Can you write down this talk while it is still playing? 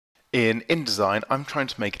In InDesign, I'm trying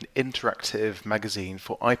to make an interactive magazine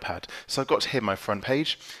for iPad. So I've got here my front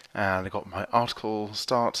page, and I've got my article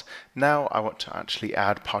start. Now I want to actually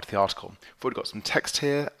add part of the article. I've already got some text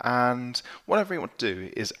here, and what I really want to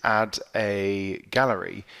do is add a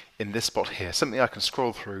gallery in this spot here, something I can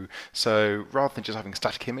scroll through. So rather than just having a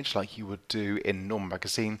static image like you would do in a normal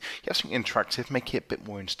magazine, you have something interactive, making it a bit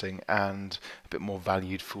more interesting and a bit more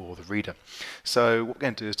valued for the reader. So what we're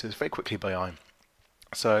going to do is do this very quickly by eye.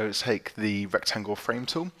 So let's take the rectangle frame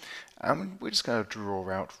tool, and we're just going to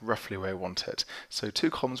draw out roughly where we want it. So 2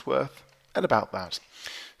 columns worth and about that.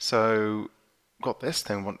 So got this,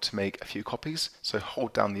 then we want to make a few copies. So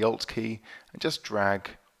hold down the Alt key and just drag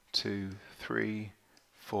 2, 3,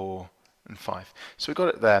 4, and 5. So we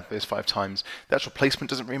got it there those 5 times. The actual placement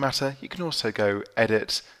doesn't really matter. You can also go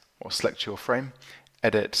edit or select your frame,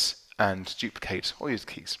 edit and duplicate, or use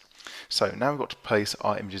the keys. So now we've got to place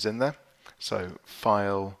our images in there. So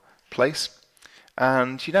File, Place,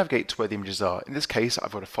 and you navigate to where the images are. In this case,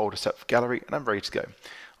 I've got a folder set for gallery, and I'm ready to go.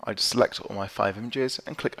 I just select all my 5 images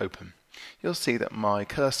and click Open. You'll see that my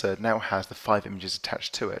cursor now has the 5 images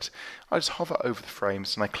attached to it. I just hover over the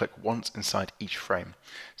frames and I click once inside each frame.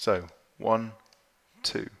 So 1,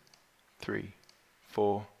 2, 3,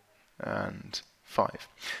 4, and 5.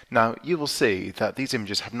 Now you will see that these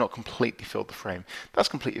images have not completely filled the frame. That's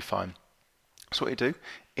completely fine. So what we do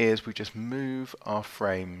is we just move our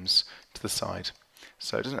frames to the side.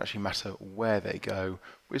 So it doesn't actually matter where they go,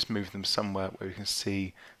 we just move them somewhere where we can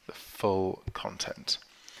see the full content.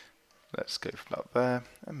 Let's go from about there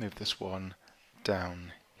and move this one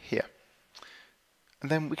down here. And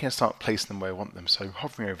then we can start placing them where we want them. So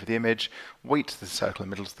hovering over the image, wait till the circle in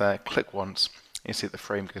the middle is there, click once, and you see that the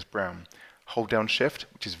frame goes brown. Hold down Shift,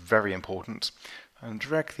 which is very important, and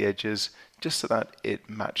drag the edges just so that it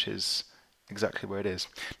matches exactly where it is.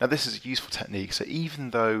 Now this is a useful technique, so even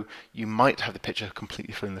though you might have the picture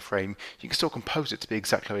completely filling the frame, you can still compose it to be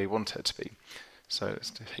exactly where you want it to be. So let's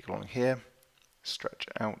take along here, stretch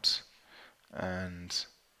out, and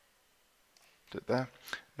do it there.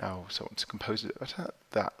 Now, so I want to compose it better.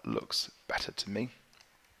 That looks better to me.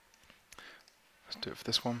 Let's do it for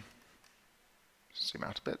this one. Zoom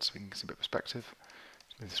out a bit so we can see a bit of perspective.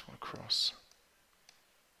 Move this one across.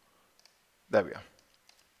 There we are.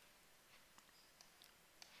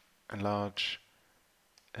 Enlarge,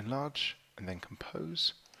 enlarge, and then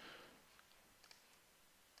compose.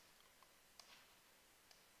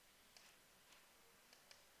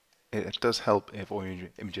 It does help if all your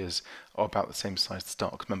images are about the same size to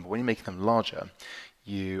start. Because remember, when you're making them larger,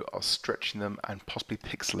 you are stretching them and possibly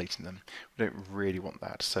pixelating them. We don't really want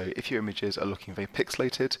that. So if your images are looking very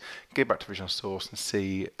pixelated, go back to original source and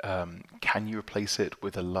see can you replace it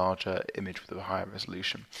with a larger image with a higher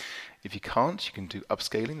resolution. If you can't, you can do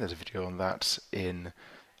upscaling. There's a video on that in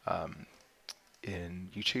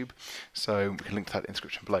YouTube, so we can link to that in the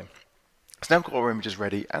description below. So now I've got all our images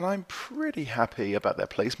ready, and I'm pretty happy about their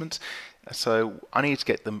placement. So I need to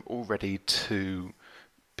get them all ready to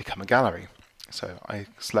become a gallery. So I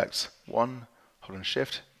select 1, hold on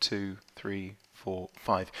Shift, 2, 3, 4,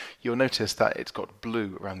 5. You'll notice that it's got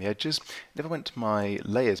blue around the edges. And if I went to my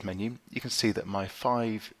Layers menu, you can see that my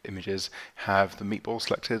 5 images have the meatball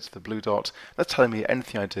selected, the blue dot. That's telling me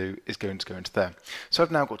anything I do is going to go into there. So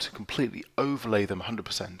I've now got to completely overlay them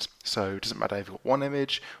 100%. So it doesn't matter if you've got 1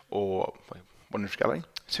 image or 1 image gallery,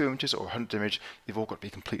 2 images or 100 image, they've all got to be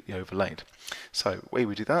completely overlaid. So the way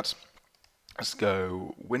we do that, let's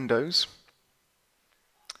go Windows,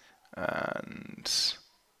 and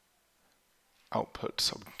object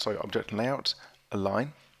and layout,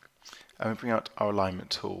 align, and we bring out our alignment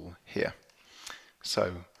tool here.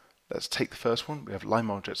 So let's take the first one. We have line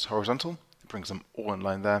objects horizontal, it brings them all in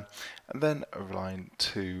line there, and then align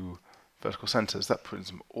to vertical centers, that brings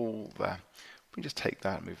them all there. We just take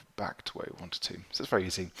that and move it back to where we wanted to. So it's very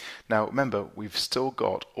easy. Now remember, we've still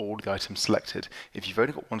got all the items selected. If you've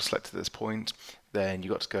only got one selected at this point, then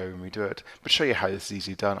you've got to go and redo it. But to show you how this is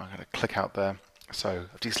easily done, I'm going to click out there. So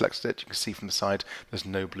I've deselected it. You can see from the side there's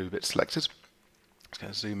no blue bit selected. I'm just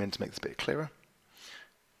going to zoom in to make this a bit clearer.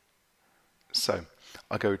 So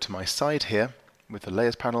I'll go to my side here with the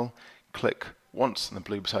Layers panel, click once on the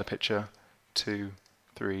blue beside picture, 2,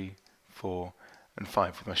 3, 4, and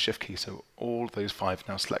 5 with my Shift key, so all those 5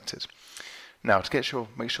 now selected. Now to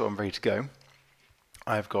make sure I'm ready to go,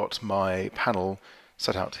 I've got my panel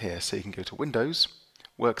set out here, so you can go to Windows,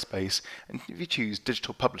 Workspace, and if you choose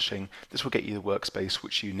Digital Publishing, this will get you the workspace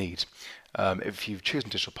which you need. If you've chosen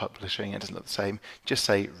Digital Publishing and it doesn't look the same, just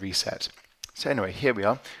say Reset. So anyway, here we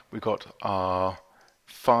are. We've got our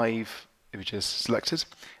 5 images selected,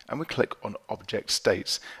 and we click on Object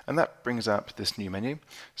States, and that brings up this new menu.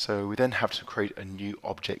 So we then have to create a new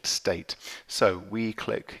object state. So we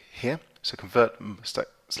click here, so convert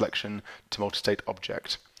selection to multi-state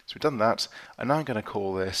object. So we've done that, and now I'm going to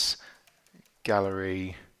call this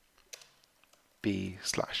gallery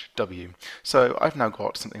B/W. So I've now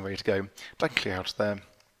got something ready to go. I can click out of there.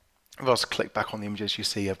 If I was to click back on the images, you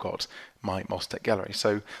see I've got my multi-state gallery.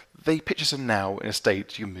 So the pictures are now in a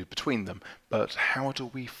state you can move between them, but how do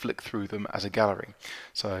we flick through them as a gallery?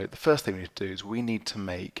 So the first thing we need to do is we need to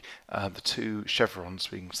make the two chevrons,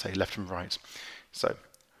 we can say left and right. So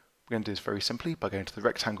we're going to do this very simply by going to the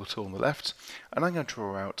rectangle tool on the left, and I'm going to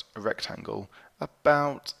draw out a rectangle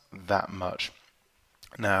about that much.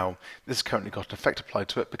 Now, this has currently got an effect applied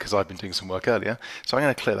to it because I've been doing some work earlier, so I'm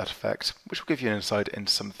going to clear that effect, which will give you an insight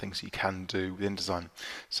into some of the things you can do with InDesign.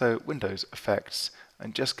 So, Windows, Effects,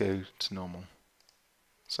 and just go to Normal.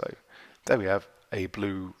 So, there we have a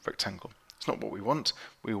blue rectangle. It's not what we want.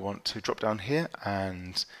 We want to drop down here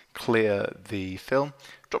and clear the fill,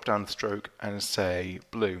 drop down the stroke and say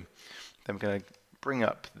blue. Then we're going to bring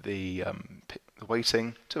up the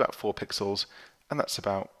weighting to about 4 pixels, and that's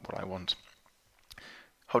about what I want.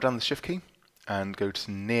 Hold down the Shift key and go to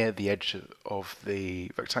near the edge of the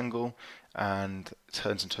rectangle, and it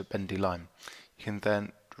turns into a bendy line. You can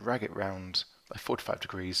then drag it round by 45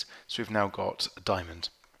 degrees, so we've now got a diamond.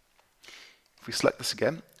 If we select this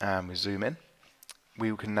again and we zoom in,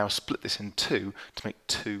 we can now split this in two to make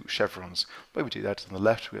 2 chevrons. The way we do that is on the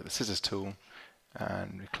left, we have the scissors tool,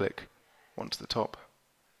 and we click once to the top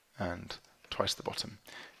and twice to the bottom.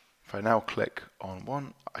 If I now click on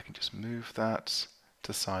one, I can just move that to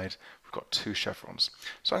the side. We've got 2 chevrons.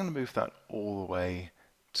 So I'm going to move that all the way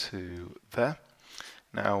to there.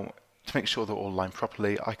 Now, to make sure they're all aligned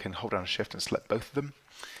properly, I can hold down Shift and select both of them.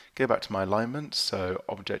 Go back to my alignment, so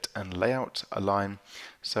Object and Layout, Align.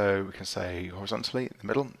 So we can say horizontally in the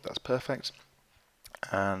middle, that's perfect.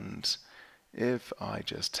 And if I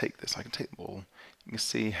just take this, I can take them all. You can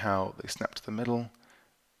see how they snap to the middle.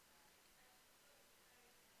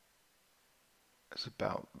 It's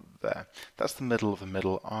about there. That's the middle of the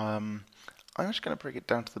middle. I'm actually going to bring it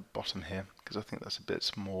down to the bottom here because I think that's a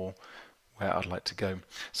bit more where I'd like to go.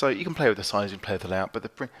 So you can play with the size, you can play with the layout, but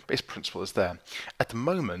the basic principle is there. At the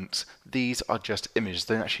moment, these are just images.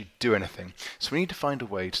 They don't actually do anything. So we need to find a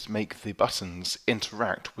way to make the buttons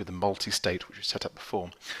interact with the multi-state which we set up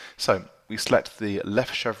before. So we select the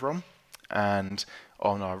left chevron, and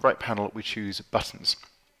on our right panel we choose buttons.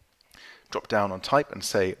 Drop down on type and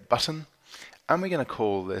say button. And we're going to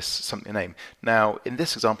call this something name. Now, in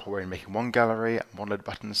this example, we're making one gallery and one load of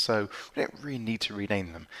buttons, so we don't really need to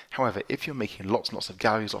rename them. However, if you're making lots and lots of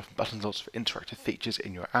galleries, lots of buttons, lots of interactive features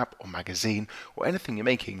in your app or magazine or anything you're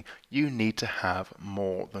making, you need to have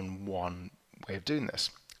more than one way of doing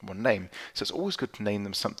this, one name. So it's always good to name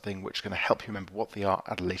them something which is going to help you remember what they are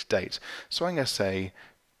at a later date. So I'm going to say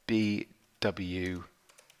BW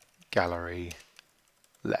Gallery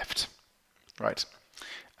Left, right?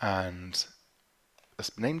 And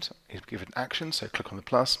that's named, is given action, so click on the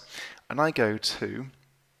plus, and I go to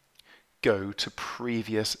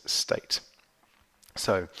previous state.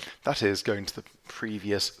 So that is going to the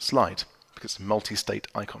previous slide because it's a multi-state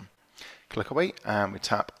icon. Click away and we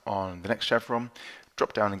tap on the next chevron,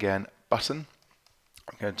 drop down again, button.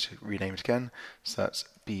 I'm going to rename it again, so that's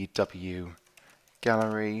BW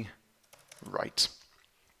Gallery Right.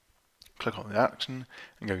 Click on the action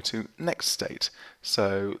and go to next state.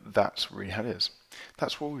 So that's really how it is.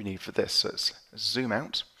 That's what we need for this. So let's zoom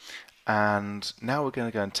out, and now we're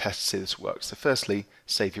going to go and test to see this works. So firstly,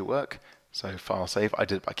 save your work. So file save. I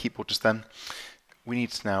did it by keyboard just then. We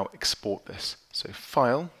need to now export this. So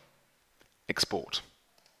file, export.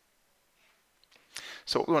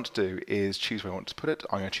 So what we want to do is choose where I want to put it.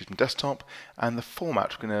 I'm going to choose my desktop, and the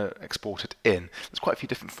format we're going to export it in. There's quite a few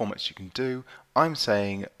different formats you can do. I'm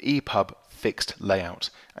saying EPUB fixed layout,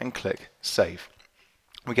 and click save.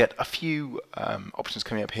 We get a few options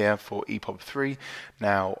coming up here for EPUB 3.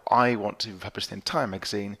 Now, I want to publish the entire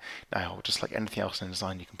magazine. Now, just like anything else in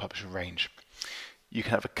InDesign, you can publish a range. You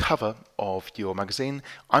can have a cover of your magazine.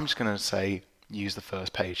 I'm just going to say use the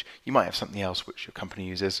first page. You might have something else which your company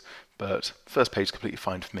uses, but first page is completely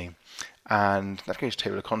fine for me. And navigation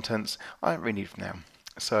table of contents, I don't really need for now.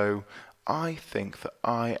 So I think that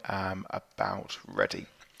I am about ready.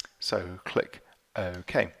 So click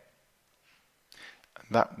OK.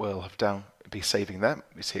 That will have be saving there.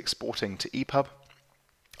 We see exporting to EPUB.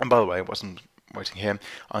 And by the way, I wasn't waiting here.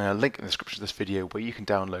 I'm going to link in the description of this video where you can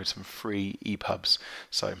download some free EPUBs.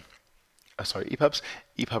 So,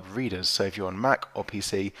 EPUB readers. So if you're on Mac or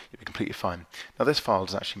PC, you'll be completely fine. Now this file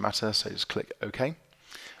doesn't actually matter, so just click OK.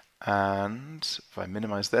 And if I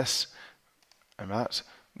minimize this and that,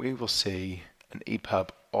 we will see an EPUB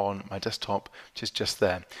on my desktop, which is just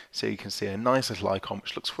there. So you can see a nice little icon,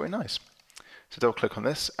 which looks very nice. So double click on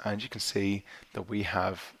this and you can see that we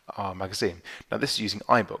have our magazine. Now this is using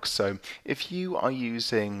iBooks, so if you are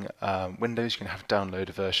using Windows, you can have to download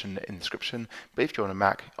a version in the description, but if you're on a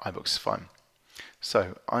Mac, iBooks is fine.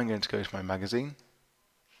 So I'm going to go to my magazine,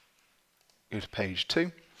 go to page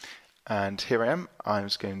 2, and here I am. I'm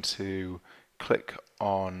just going to click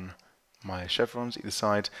on my chevrons either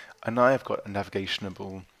side, and now I've got a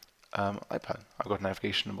navigationable iPad. I've got a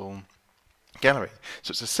navigationable gallery.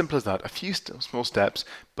 So it's as simple as that. A few small steps,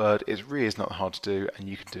 but it really is not hard to do, and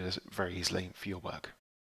you can do this very easily for your work.